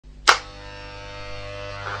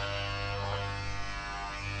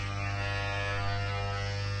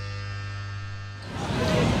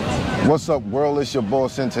What's up, world? It's your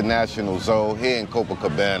boss International Zoe here in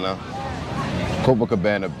Copacabana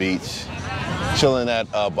Beach, chilling at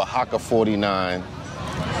Bahaka 49.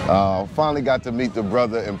 Finally got to meet the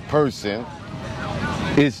brother in person.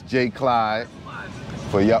 It's Jay Clyde.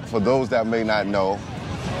 For those that may not know,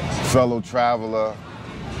 fellow traveler,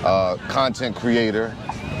 content creator.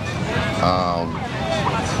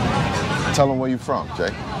 Tell them where you're from, Jay.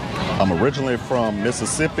 I'm originally from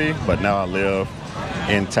Mississippi, but now I live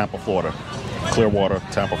in Tampa, Florida. Clearwater,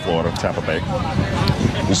 Tampa, Florida, Tampa Bay.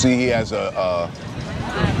 You see, he has well,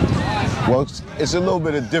 it's a little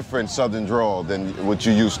bit of different Southern drawl than what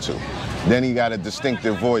you used to. Then he got a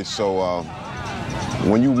distinctive voice, so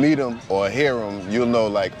when you meet him or hear him, you'll know,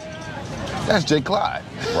 like, that's Jay Clyde.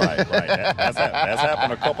 Right. That's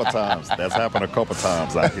happened a couple times. That's happened a couple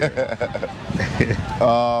times out here.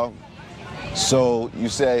 So you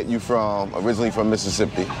said you originally from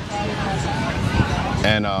Mississippi,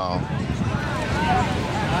 and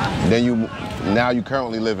now you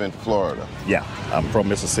currently live in Florida. Yeah, I'm from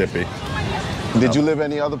Mississippi. Did you live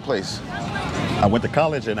any other place? I went to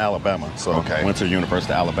college in Alabama, so I went to the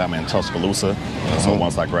University of Alabama in Tuscaloosa. So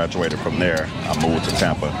once I graduated from there, I moved to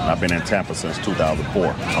Tampa. I've been in Tampa since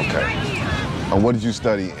 2004. Okay. And what did you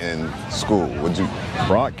study in school?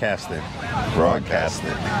 Broadcasting.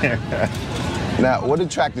 Now, what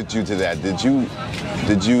attracted you to that? Did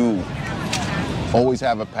you always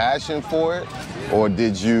have a passion for it, or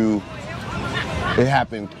it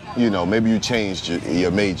happened, maybe you changed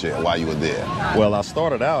your major while you were there? Well, I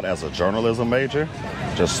started out as a journalism major,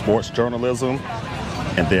 just sports journalism,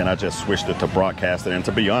 and then I just switched it to broadcasting. And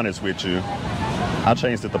to be honest with you, I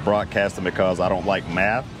changed it to broadcasting because I don't like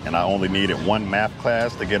math, and I only needed one math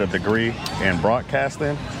class to get a degree in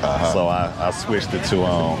broadcasting. So I switched it to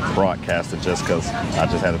broadcasting just because I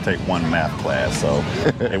just had to take one math class. So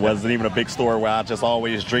it wasn't even a big story where I just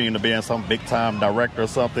always dreamed of being some big-time director or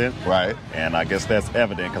something. Right. And I guess that's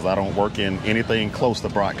evident because I don't work in anything close to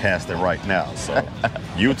broadcasting right now. So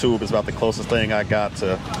YouTube is about the closest thing I got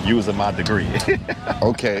to using my degree.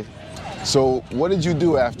 Okay. So what did you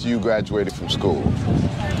do after you graduated from school?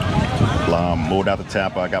 Moved out to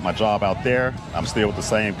Tampa. I got my job out there. I'm still with the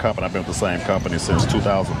same company. I've been with the same company since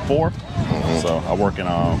 2004. So I work in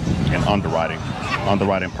underwriting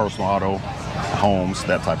personal auto, homes,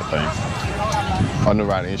 that type of thing.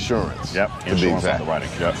 Underwriting insurance. Yep, insurance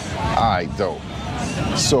underwriting. Yep. All right, dope.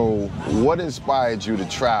 So what inspired you to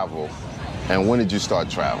travel, and when did you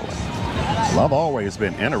start traveling? Well, I've always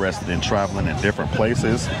been interested in traveling in different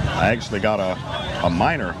places. I actually got a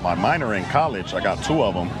minor. My minor in college, I got two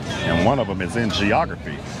of them, and one of them is in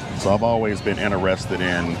geography. So I've always been interested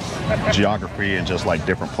in geography and just like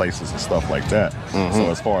different places and stuff like that.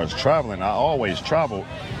 So as far as traveling, I always traveled.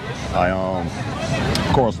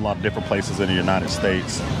 Of course, a lot of different places in the United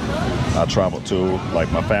States. I traveled to,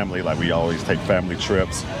 like my family, like we always take family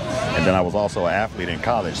trips. And then I was also an athlete in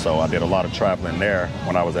college, so I did a lot of traveling there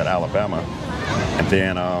when I was at Alabama. And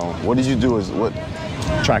then what did you do?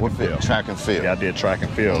 Track and field. Track and field. Yeah, I did track and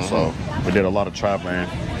field. So we did a lot of traveling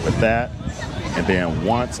with that. And then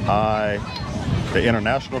once the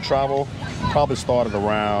international travel probably started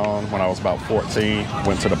around when I was about 14,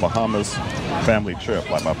 went to the Bahamas, family trip.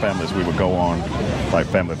 Like my families, we would go on like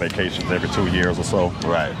family vacations every 2 years or so.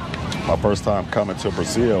 Right. My first time coming to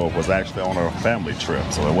Brazil was actually on a family trip,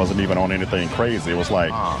 so it wasn't even on anything crazy. It was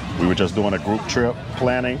like we were just doing a group trip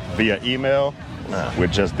planning via email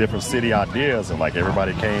with just different city ideas, and like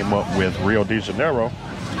everybody came up with Rio de Janeiro.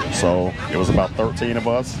 So it was about 13 of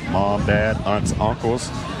us, mom, dad, aunts, uncles.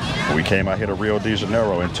 We came out here to Rio de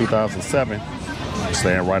Janeiro in 2007,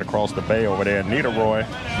 staying right across the bay over there in Niterói.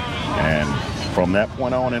 And from that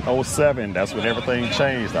point on in 2007, that's when everything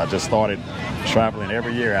changed. I just started traveling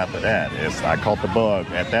every year after that. I caught the bug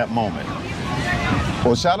at that moment.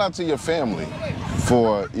 Well, shout out to your family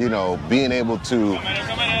for, being able to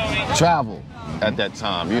travel at that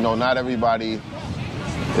time. Not everybody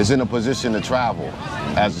is in a position to travel,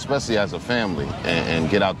 especially as a family, and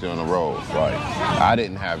get out there on the road. Right. I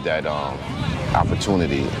didn't have that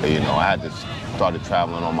opportunity. I had to started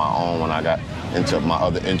traveling on my own when I got into my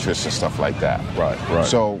other interests and stuff like that. Right.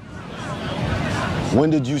 So when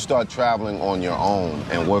did you start traveling on your own,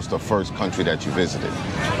 and what's the first country that you visited?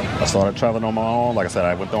 I started traveling on my own. Like I said,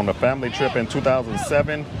 I went on a family trip in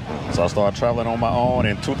 2007. So I started traveling on my own.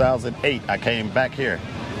 In 2008, I came back here.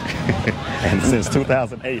 And since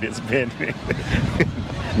 2008, it's been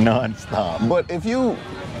non-stop. But I've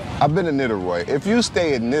been in Niterói. If you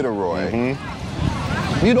stay in Niterói,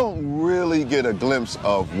 you don't really get a glimpse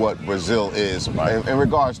of what Brazil is in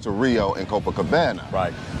regards to Rio and Copacabana.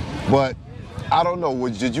 Right. But I don't know.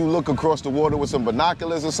 Did you look across the water with some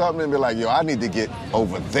binoculars or something and be like, yo, I need to get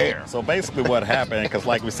over there? So basically what happened, because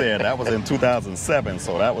like we said, that was in 2007,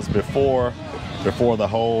 so that was before the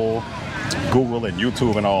whole Google and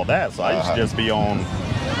YouTube and all that. So I used to just be on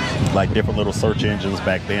like different little search engines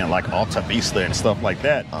back then, like Alta Vista and stuff like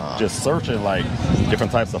that, just searching like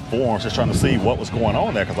different types of forums, just trying to see what was going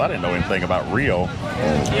on there, because I didn't know anything about Rio.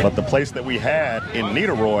 But the place that we had in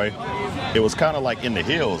Niterói, it was kind of like in the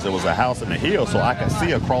hills. It was a house in the hills, so I could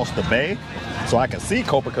see across the bay. So I could see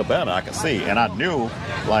Copacabana, I could see, and I knew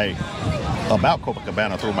like about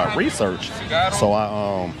Copacabana through my research.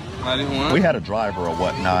 So we had a driver or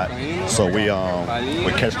whatnot, so we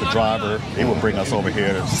would catch the driver. He would bring us over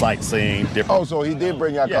here to sightseeing. Oh, so he did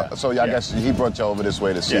bring you. So I guess he brought you over this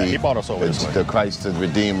way to see. Yeah, he brought us over this way. The Christ, the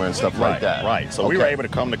Redeemer, and stuff like that. Right. So we were able to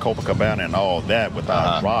come to Copacabana and all that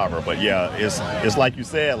without a driver. But yeah, it's like you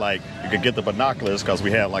said, like you could get the binoculars because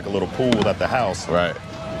we had like a little pool at the house. Right.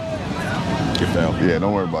 You fell. Yeah,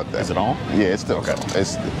 don't worry about that. Is it on? Yeah, it's still on.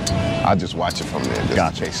 I just watch it from there,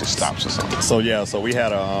 just in case it stops or something. So yeah, so we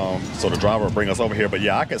had so the driver would bring us over here, but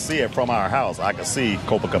yeah, I could see it from our house. I could see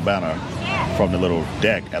Copacabana from the little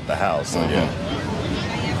deck at the house. So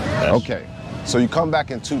yeah. Okay, so you come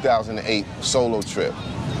back in 2008, solo trip.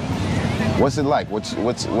 What's it like? What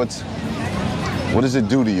does it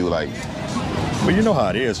do to you? Like, well, you know how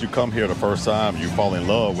it is. You come here the first time, you fall in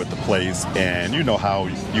love with the place, and you know how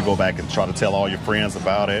you go back and try to tell all your friends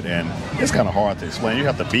about it, and it's kind of hard to explain. You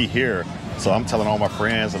have to be here. So I'm telling all my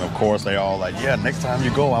friends, and of course they all like, yeah, next time you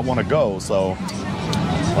go, I want to go. So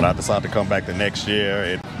when I decided to come back the next year,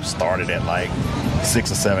 it started at like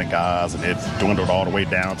 6 or 7 guys, and it dwindled all the way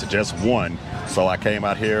down to just 1. So I came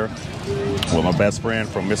out here with my best friend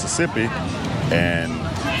from Mississippi, and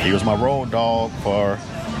he was my road dog for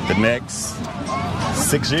the next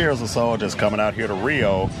 6 years or so, just coming out here to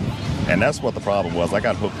Rio. And that's what the problem was. I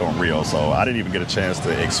got hooked on Rio, so I didn't even get a chance to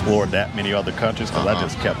explore that many other countries because I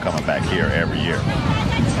just kept coming back here every year.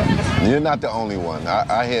 You're not the only one.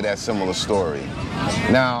 I hear that similar story.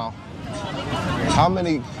 Now, how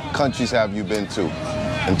many countries have you been to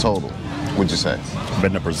in total, would you say?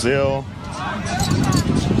 Been to Brazil,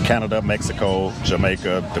 Canada, Mexico,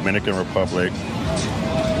 Jamaica, Dominican Republic,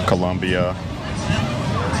 Colombia.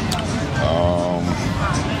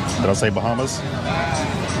 Did I say Bahamas?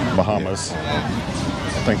 Bahamas.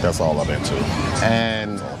 I think that's all I've been to.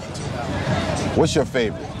 And what's your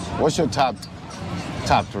favorite? What's your top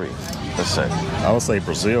 3, let's say? I would say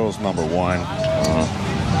Brazil's number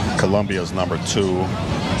 1. Colombia's number 2.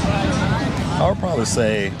 I would probably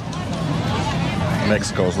say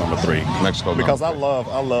Mexico's number 3. Mexico, because I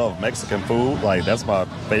love Mexican food. Like that's my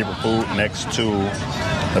favorite food next to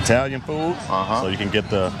Italian food. So you can get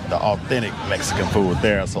the authentic Mexican food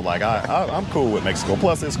there. So like I'm cool with Mexico.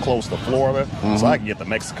 Plus it's close to Florida, so I can get to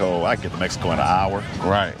Mexico. I can get to Mexico in an hour.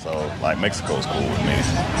 Right. So like Mexico's cool with me.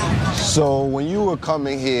 So when you were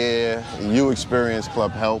coming here, you experienced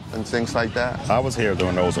Club Help and things like that? I was here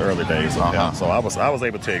during those early days of Help, so I was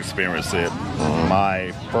able to experience it.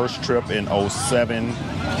 My first trip in 07,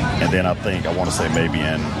 and then I want to say maybe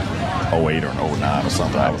in 08 or 09 or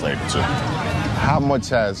something, I was able to. How much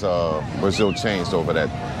has Brazil changed over that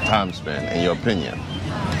time span, in your opinion?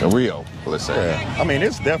 Rio, let's say. Yeah. I mean,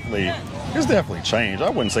 it's definitely changed. I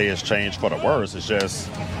wouldn't say it's changed for the worse. It's just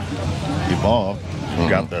evolved. You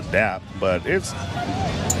got to adapt, but it's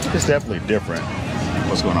definitely different.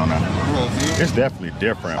 What's going on now? It's definitely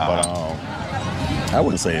different, but I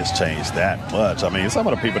wouldn't say it's changed that much. I mean, some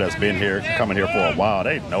of the people that's been here, coming here for a while,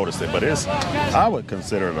 they've noticed it, but I would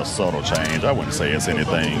consider it a subtle change. I wouldn't say it's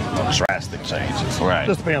anything drastic changes. Right. It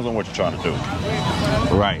just depends on what you're trying to do.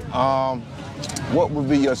 Right. What would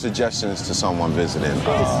be your suggestions to someone visiting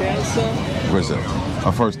Brazil?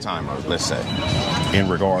 A first timer, let's say. In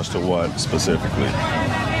regards to what specifically?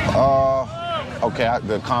 Okay,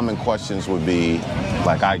 the common questions would be,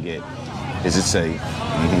 like I get, is it safe?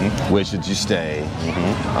 Where should you stay?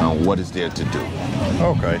 What is there to do?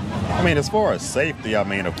 Okay. I mean, as far as safety, I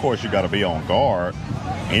mean, of course, you got to be on guard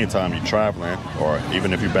anytime you're traveling, or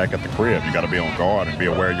even if you're back at the crib, you got to be on guard and be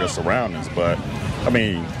aware of your surroundings. But, I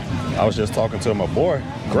mean, I was just talking to my boy,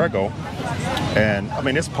 Grego, and, I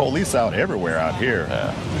mean, there's police out everywhere out here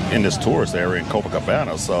in this tourist area in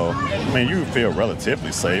Copacabana. So, I mean, you feel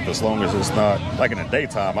relatively safe as long as it's not, like in the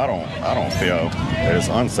daytime, I don't feel that it's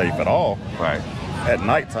unsafe at all. Right. At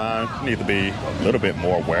nighttime, you need to be a little bit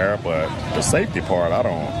more aware, but the safety part, I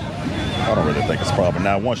don't really think it's a problem.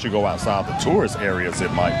 Now, once you go outside the tourist areas,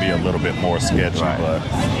 it might be a little bit more sketchy, but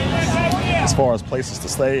as far as places to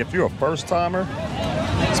stay, if you're a first-timer,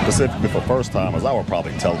 specifically for first timers, I would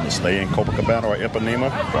probably tell them to stay in Copacabana or Ipanema,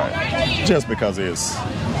 Right. just because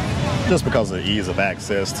of the ease of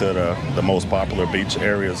access to the most popular beach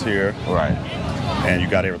areas here. Right. And you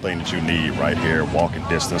got everything that you need right here, walking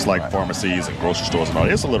distance, like pharmacies and grocery stores and all.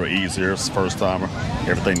 It's a little easier as a first timer.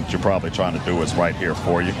 Everything that you're probably trying to do is right here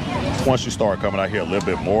for you. Once you start coming out here a little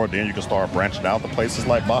bit more, then you can start branching out to places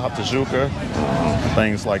like Baja Tijuca,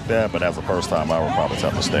 things like that. But as a first timer, I would probably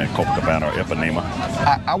have to stay in Copacabana or Ipanema.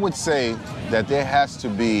 I would say that there has to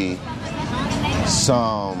be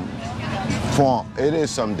some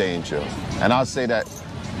some danger. And I'll say that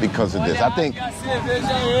because of this. I think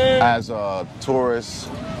as a tourist,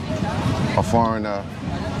 a foreigner,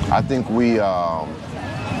 I think we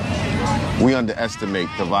underestimate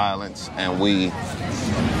the violence, and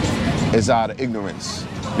it's out of ignorance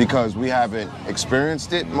because we haven't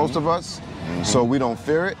experienced it, most of us, so we don't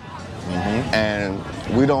fear it, and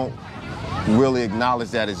we don't really acknowledge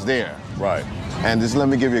that it's there. Right. And just let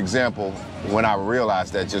me give you an example when I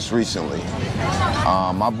realized that just recently.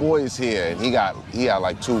 My boy is here, and he got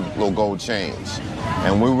like 2 little gold chains.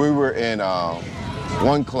 And when we were in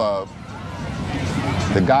one club,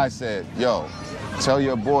 the guy said, "Yo, tell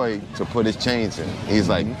your boy to put his chains in." He's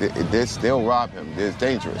like, they'll rob him. It's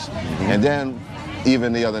dangerous. And then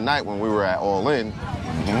even the other night when we were at All In,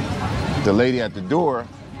 the lady at the door,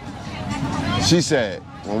 she said,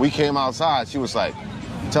 when we came outside, she was like,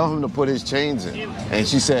 "Tell him to put his chains in." And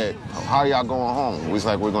she said, "How y'all going home?" We was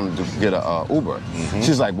like, "We're going to get a Uber."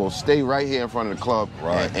 She's like, "Well, stay right here in front of the club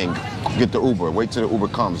and get the Uber. Wait till the Uber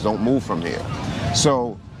comes. Don't move from here."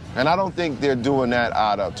 So, and I don't think they're doing that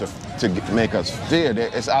out of to make us fear.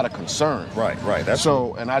 It's out of concern. Right. That's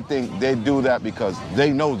so, and I think they do that because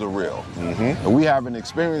they know the real. And we haven't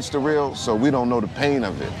experienced the real, so we don't know the pain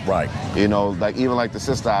of it. Right. You know, like even like the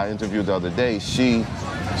sister I interviewed the other day, she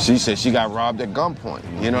said she got robbed at gunpoint.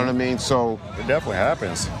 You know what I mean? So it definitely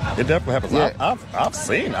happens. Yeah.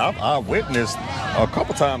 I've witnessed a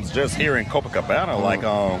couple times just here in Copacabana. Like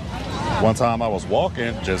one time I was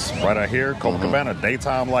walking just right out here, Copacabana,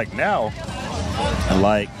 daytime like now, and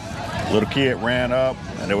like little kid ran up,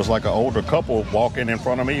 and there was like an older couple walking in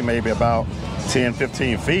front of me, maybe about 10,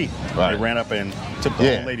 15 feet. Right. They ran up and took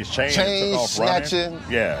the old lady's chain and took off snatching.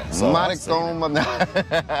 running. Yeah. So I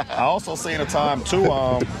also seen a time too,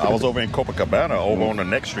 I was over in Copacabana, over on the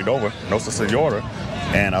next street over, Nossa Senora,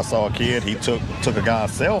 and I saw a kid, he took a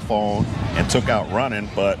guy's cell phone and took out running,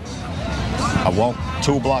 but I walked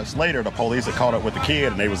 2 blocks later, the police had caught up with the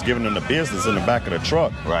kid and they was giving him the business in the back of the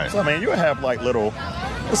truck. Right. So I mean, you have like little,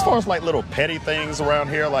 as far as like little petty things around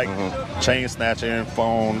here, like chain snatching,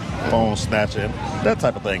 phone snatching, that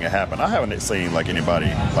type of thing can happen. I haven't seen like anybody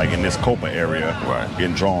like in this Copa area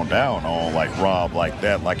getting drawn down on, like robbed like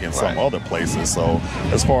that, like in some other places. So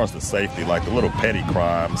as far as the safety, like the little petty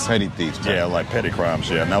crimes. Petty thieves. Yeah, like petty crimes,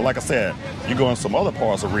 yeah. Now, like I said, you go in some other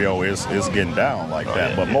parts of Rio, is getting down like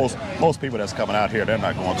that. But most people that's coming out here, they're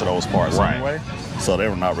not going to those parts anyway. So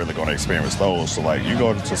they're not really going to experience those. So like you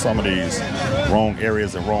go to some of these wrong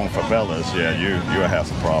areas and wrong favelas, yeah, you'll have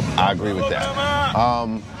some problems. I agree with that.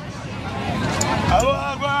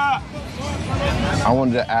 I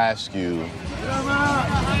wanted to ask you,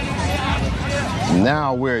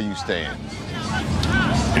 now where are you staying?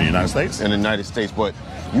 In the United States? In the United States, but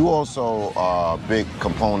you also are a big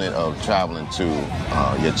component of traveling to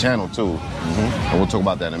your channel too, and we'll talk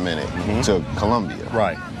about that in a minute, to Colombia.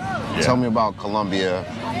 Right. Yeah. Tell me about Colombia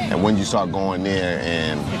and when you start going there,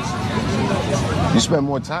 and you spend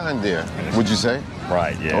more time there, would you say?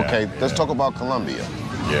 Right, yeah. Okay, let's talk about Colombia.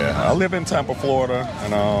 Yeah, I live in Tampa, Florida,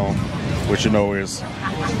 and which you know is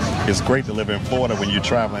it's great to live in Florida when you're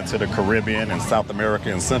traveling to the Caribbean and South America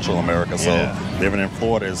and Central America. So living in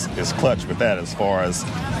Florida is clutch with that as far as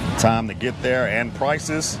time to get there and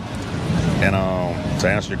prices. And to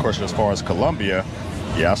answer your question as far as Colombia,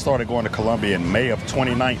 yeah, I started going to Colombia in May of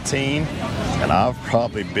 2019, and I've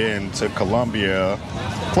probably been to Colombia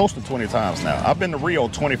close to 20 times now. I've been to Rio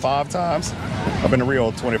 25 times.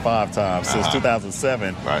 Since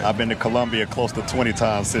 2007. Right. I've been to Colombia close to 20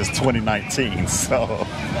 times since 2019. So,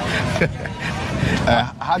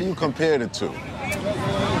 how do you compare the two?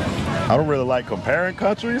 I don't really like comparing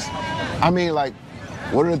countries. I mean, like,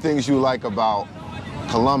 what are the things you like about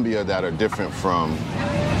Colombia that are different from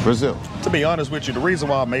Brazil? To be honest with you, the reason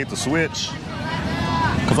why I made the switch,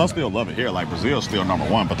 because I still love it here, like Brazil's still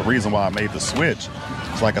 #1, but the reason why I made the switch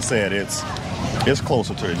is, like I said, it's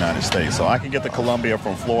closer to the United States. So I can get to Colombia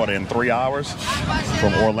from Florida in 3 hours.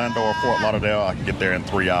 From Orlando or Fort Lauderdale, I can get there in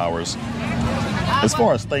 3 hours. As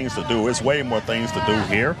far as things to do, it's way more things to do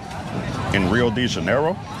here in Rio de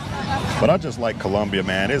Janeiro But I just like Colombia,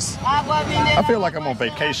 man. I feel like I'm on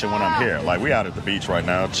vacation when I'm here. Like, we out at the beach right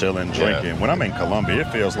now, chilling, drinking. When I'm in Colombia,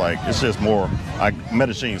 it feels like it's just more,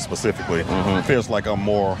 Medellin specifically, it feels like I'm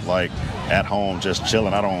more like at home, just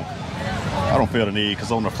chilling. I don't feel the need,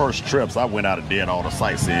 because on the first trips, I went out and did all the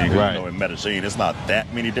sightseeing. Right. You know, in Medellin, it's not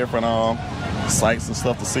that many different sites and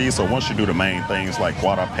stuff to see. So once you do the main things like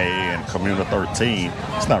Guadape and Comuna 13,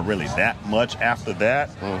 it's not really that much after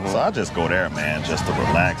that. So I just go there, man, just to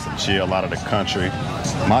relax and chill out of the country.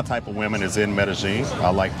 My type of women is in Medellin.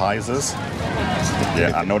 I like paisas.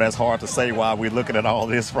 Yeah, I know that's hard to say while we're looking at all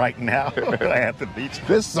this right now at the beach.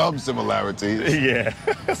 There's some similarities. Yeah.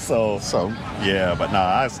 So yeah, but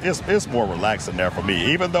nah, it's more relaxing there for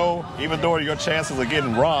me. Even though your chances of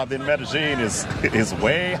getting robbed in Medellin is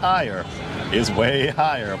way higher. It's way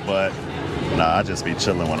higher, but nah, I just be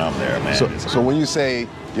chilling when I'm there, man. So when you say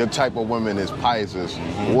your type of women is paisas,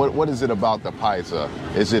 what is it about the paisa?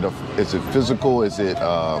 Is it physical? Is it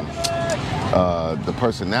the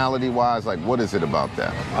personality-wise? Like, what is it about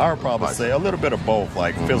that? I would probably say a little bit of both.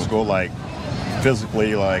 Like physical, like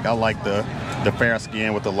physically, like I like the fair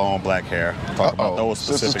skin with the long black hair. Talk about those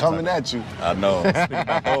specific. This is coming at you. I know. Speaking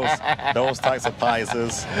about those types of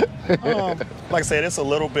paisas. Like I said, it's a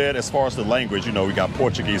little bit as far as the language. You know, we got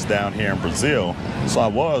Portuguese down here in Brazil, so I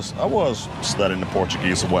was studying the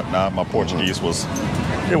Portuguese and whatnot. My Portuguese was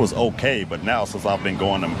okay, but now since I've been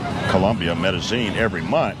going to Colombia, Medellin every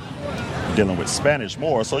month, dealing with Spanish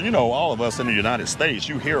more. So, you know, all of us in the United States,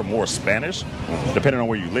 you hear more Spanish, depending on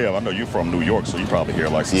where you live. I know you're from New York, so you probably hear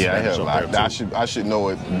like some Spanish up there too. I should know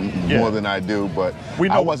it more than I do, but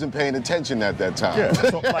I wasn't paying attention at that time. Yeah,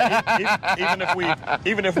 so like,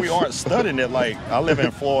 even if we aren't studying it, like I live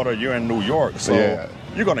in Florida, you're in New York, so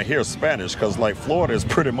you're going to hear Spanish, because like Florida is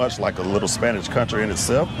pretty much like a little Spanish country in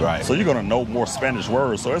itself. Right. So you're going to know more Spanish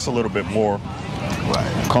words, so it's a little bit more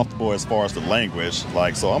comfortable as far as the language.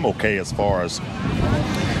 Like, so I'm okay as far as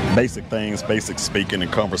basic things, basic speaking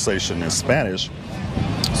and conversation in Spanish.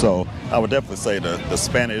 So I would definitely say the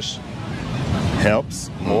Spanish helps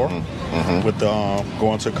more with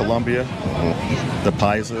going to Colombia. The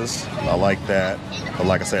paisas, I like that. But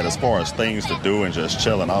like I said, as far as things to do and just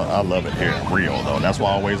chilling, I love it here in Rio, though. That's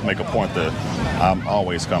why I always make a point that I'm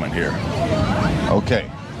always coming here. Okay.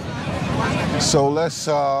 So let's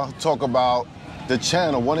talk about the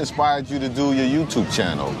channel. What inspired you to do your YouTube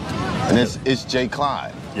channel? And it's J.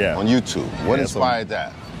 Clyde on YouTube. What inspired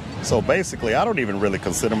that? So basically, I don't even really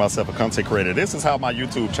consider myself a content creator. This is how my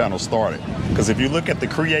YouTube channel started. Because if you look at the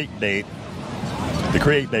create date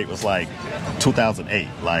was like 2008.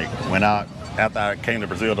 Like after I came to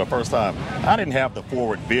Brazil the first time, I didn't have the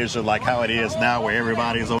forward vision like how it is now where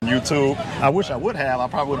everybody's on YouTube. I wish I would have. I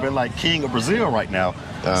probably would have been like king of Brazil right now.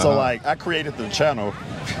 So like I created the channel.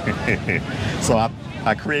 So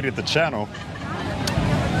I created the channel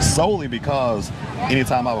solely because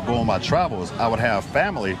anytime I would go on my travels, I would have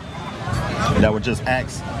family that would just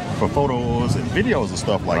ask for photos and videos and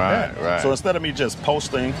stuff like that. Right. So instead of me just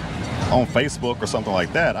posting on Facebook or something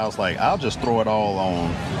like that, I was like, I'll just throw it all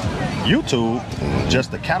on YouTube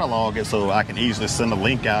just to catalog it, so I can easily send a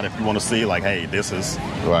link out if you want to see, like, hey, this is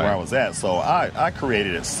where I was at. So I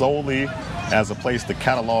created it solely as a place to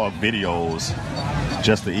catalog videos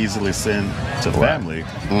just to easily send to family.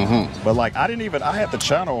 But like I had the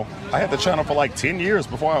channel for like 10 years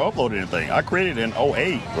before I uploaded anything. I created it in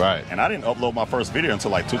 08. And I didn't upload my first video until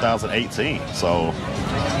like 2018. So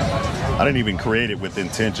I didn't even create it with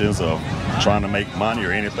intentions of trying to make money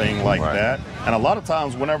or anything like that. And a lot of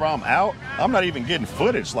times whenever I'm out, I'm not even getting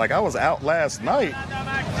footage. Like I was out last night.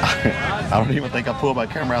 I don't even think I pulled my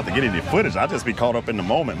camera out to get any footage. I just be caught up in the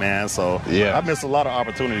moment, man. So I missed a lot of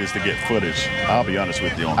opportunities to get footage. I'll be honest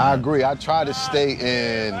with you on that. I agree. I try to stay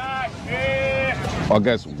in, I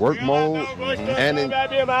guess, work mode and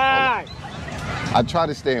I try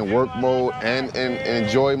to stay in work mode and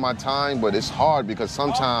enjoy my time, but it's hard because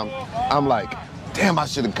sometimes I'm like, damn, I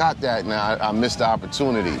should have got that. Now I missed the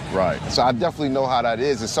opportunity. So I definitely know how that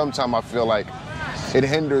is, and sometimes I feel like it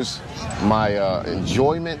hinders my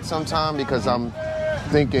enjoyment sometimes because I'm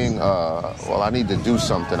thinking, well, I need to do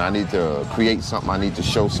something. I need to create something. I need to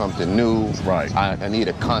show something new. I need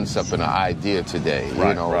a concept and an idea today.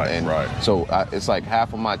 You know, so it's like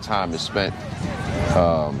half of my time is spent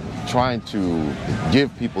trying to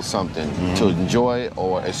give people something to enjoy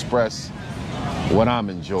or express what I'm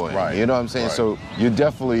enjoying. You know what I'm saying? So you're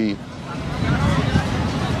definitely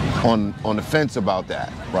on the fence about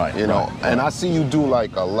that. You know, and I see you do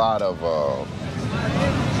like a lot of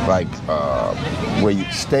like where you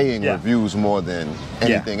staying Yeah. reviews more than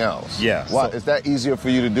anything else. Yeah. Why, So- is that easier for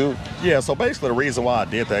you to do? Yeah, so basically the reason why I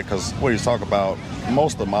did that, because what you talk about,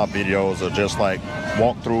 most of my videos are just like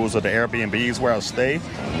walkthroughs of the Airbnbs where I stay.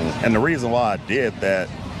 And the reason why I did that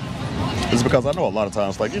is because I know a lot of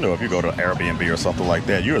times, like, you know, if you go to Airbnb or something like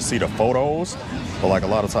that, you'll see the photos, but like a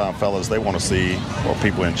lot of time fellas, they want to see, or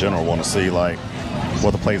people in general want to see like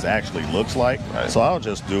what the place actually looks like. Right. So I'll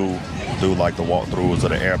just do like the walkthroughs of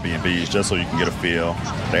the Airbnbs just so you can get a feel,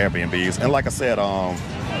 the Airbnbs. And like I said, I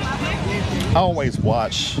always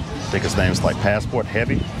watch, I think his name's like Passport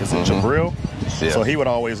Heavy, is it Jabril? Yeah. So he would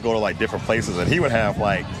always go to like different places, and he would have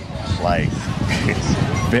like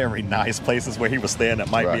very nice places where he was staying that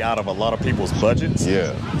might be out of a lot of people's budgets.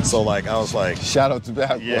 Yeah. So like I was like, Shout out to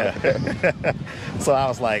Passport. yeah. So I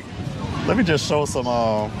was like, let me just show some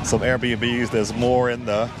Airbnbs that's more in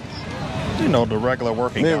the, you know, the regular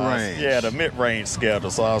working guys. Mid-range. Yeah, the mid-range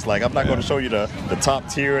schedule. So I was like, I'm not going to show you the top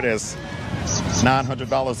tier that's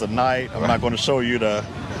 $900 a night. I'm not going to show you the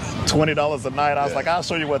 $20 a night. I was like, I'll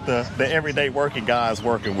show you what the everyday working guy is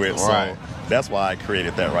working with. Right. So that's why I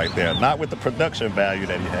created that right there. Not with the production value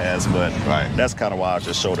that he has, but that's kind of why I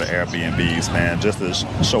just show the Airbnbs, man, just to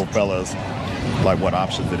show fellas like what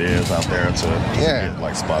options it is out there to get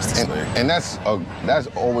like spots to stay. And that's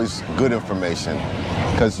always good information,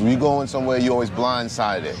 because when you go in somewhere, you always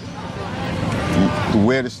blindsided.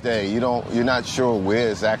 Where to stay, you're not sure where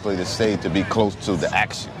exactly to stay to be close to the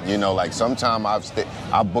action. You know, like sometime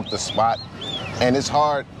I booked a spot, and it's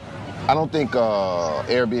hard. I don't think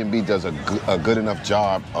Airbnb does a good enough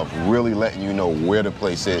job of really letting you know where the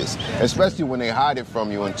place is, especially when they hide it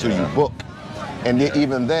from you until you book. And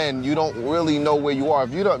even then, you don't really know where you are.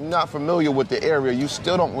 If you're not familiar with the area, you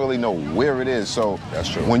still don't really know where it is. So that's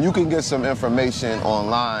true. When you can get some information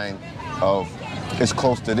online of it's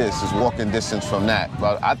close to this, it's walking distance from that.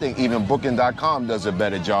 But I think even Booking.com does a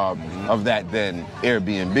better job of that than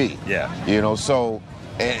Airbnb. Yeah. You know, so,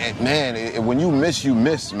 man, when you miss,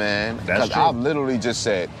 man. That's true. I've literally just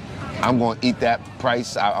said, I'm going to eat that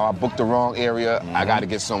price. I booked the wrong area. I got to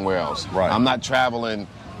get somewhere else. Right. I'm not traveling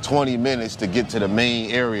 20 minutes to get to the main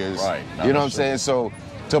areas. Right. No, you know what I'm true. saying? So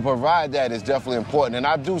to provide that is definitely important. And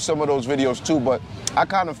I do some of those videos too, but I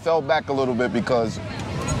kind of fell back a little bit because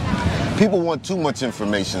people want too much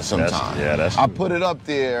information sometimes. That's true. I put it up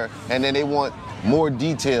there and then they want more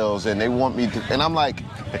details and they want me to, and I'm like,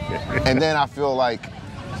 and then I feel like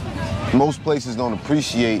most places don't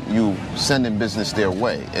appreciate you sending business their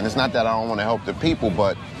way. And it's not that I don't want to help the people,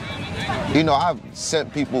 but you know, I've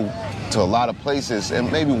sent people to a lot of places,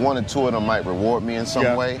 and maybe one or two of them might reward me in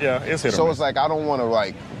some way. Yeah, it's hit or So miss. it's like I don't want to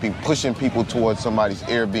like be pushing people towards somebody's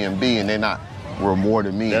Airbnb and they're not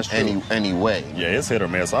rewarding me in any way. Yeah, it's hit or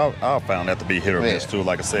miss. I found that to be hit or miss too.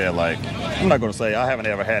 Like I said, like I'm not going to say I haven't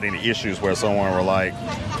ever had any issues where someone were like,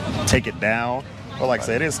 take it down. But like I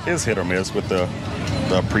said, it's hit or miss with the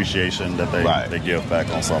appreciation that they give back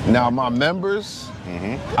on something. Now my members,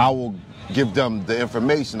 I will give them the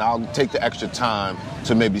information. I'll take the extra time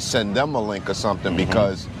to maybe send them a link or something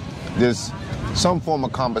because there's some form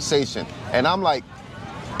of conversation. And I'm like,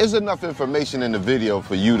 there's enough information in the video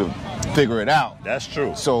for you to figure it out. That's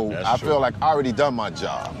true. So That's I true. feel like I already done my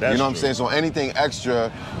job. That's you know what I'm true. saying? So anything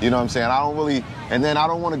extra, you know what I'm saying? I don't really, and then I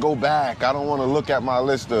don't want to go back. I don't want to look at my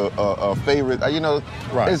list of favorites. You know,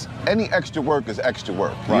 any extra work is extra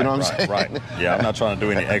work. Right, you know what I'm saying? Right. Yeah, I'm not trying to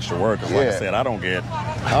do any extra work. 'Cause like I said,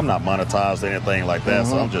 I'm not monetized or anything like that.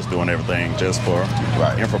 So I'm just doing everything just for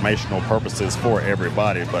informational purposes for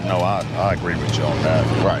everybody. But no, I agree with you on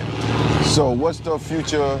that. Right. So what's the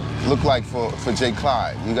future look like for Jay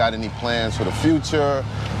Clyde? You got any plans for the future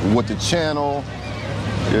with the channel?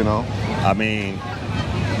 You know? I mean,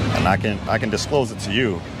 and I can disclose it to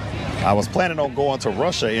you. I was planning on going to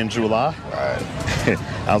Russia in July. Right.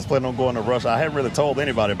 I was planning on going to Russia. I hadn't really told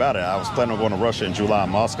anybody about it. I was planning on going to Russia in July,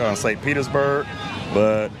 Moscow and St. Petersburg,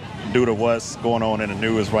 but due to what's going on in the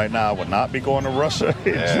news right now, I would not be going to Russia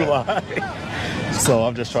in July. So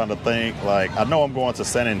I'm just trying to think, like, I know I'm going to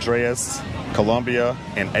San Andreas, Colombia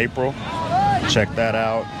in April. Check that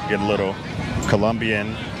out, get a little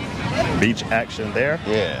Colombian beach action there.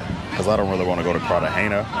 Yeah. Because I don't really want to go to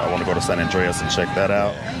Cartagena. I want to go to San Andreas and check that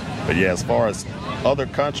out. But yeah, as far as other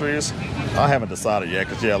countries, I haven't decided yet.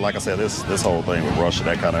 Because yeah, like I said, this whole thing with Russia,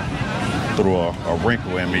 that kind of threw a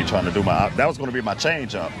wrinkle in me trying to do that was going to be my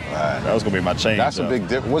change up. Right. That was going to be my change up. That's a big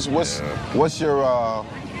difference. What's your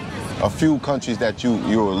a few countries that you're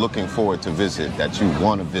looking forward to visit, that you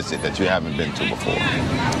want to visit, that you haven't been to before?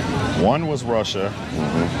 One was Russia.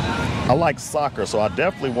 I like soccer, so I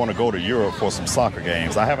definitely want to go to Europe for some soccer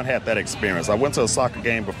games. I haven't had that experience. I went to a soccer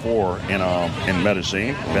game before in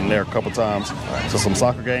Medellin. Been there a couple times to some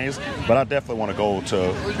soccer games, but I definitely want to go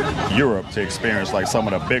to Europe to experience like some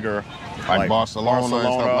of the bigger, like Barcelona and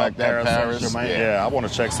stuff like that, Paris. Yeah, I want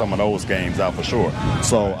to check some of those games out for sure.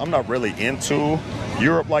 So I'm not really into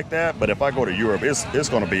Europe like that, but if I go to Europe, it's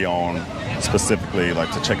going to be on specifically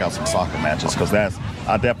like to check out some soccer matches, because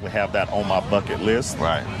I definitely have that on my bucket list.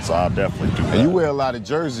 Right. So I'll definitely do that. And you wear a lot of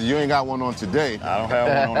jerseys. You ain't got one on today. I don't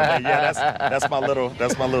have one on today. Yeah, that's my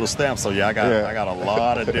little stamp. So yeah, I got a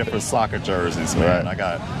lot of different soccer jerseys, man. Right.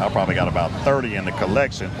 I probably got about 30 in the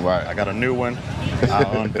collection. Right. I got a new one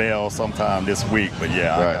I'll unveil sometime this week. But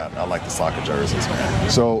yeah, I like the soccer jerseys, man.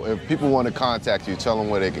 So if people want to contact you, tell them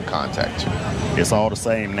where they can contact you. It's all the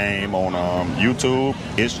same name on YouTube.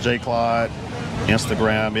 It's J. Clyde.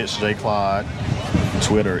 Instagram, it's J. Clyde.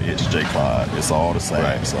 Twitter, it's J. Clyde. It's all the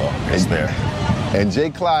same, so it's there. And J.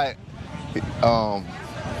 Clyde,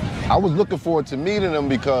 I was looking forward to meeting him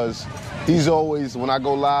because he's always, when I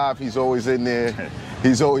go live, he's always in there.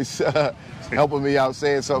 He's always helping me out,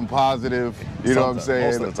 saying something positive. You know what I'm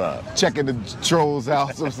saying? Most of the time. Checking the trolls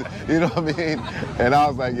out. You know what I mean? And I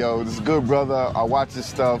was like, yo, this is good, brother. I watch his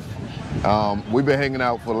stuff. We've been hanging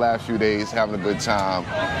out for the last few days, having a good time.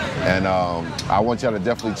 And I want y'all to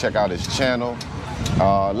definitely check out his channel.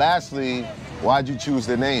 Lastly, why'd you choose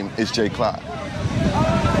the name It's J. Clyde?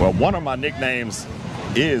 Well, one of my nicknames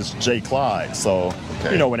is J. Clyde. So,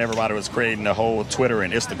 you know, when everybody was creating the whole Twitter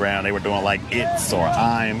and Instagram, they were doing like it's or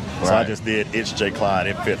I'm. So I just did It's J. Clyde.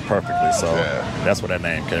 It fit perfectly. So that's where that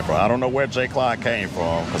name came from. I don't know where J. Clyde came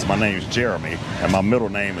from because my name's Jeremy and my middle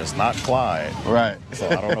name is not Clyde. Right. So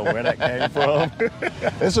I don't know where that came from.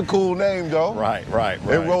 It's a cool name, though. Right.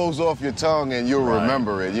 It rolls off your tongue and you'll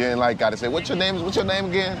remember it. You ain't like got to say, what's your name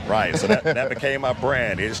again? Right. So that became my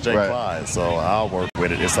brand. It's J. Clyde. So I'll work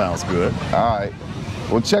with it. It sounds good. All right.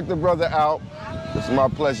 Well, check the brother out. It's my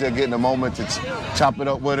pleasure getting a moment to chop it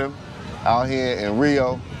up with him out here in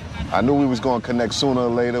Rio. I knew we was going to connect sooner or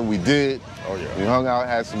later. We did. Oh, yeah. We hung out,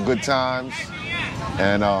 had some good times.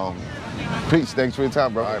 And peace. Thanks for your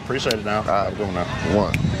time, bro. I appreciate it now. All right. Have a good one now.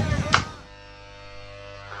 One.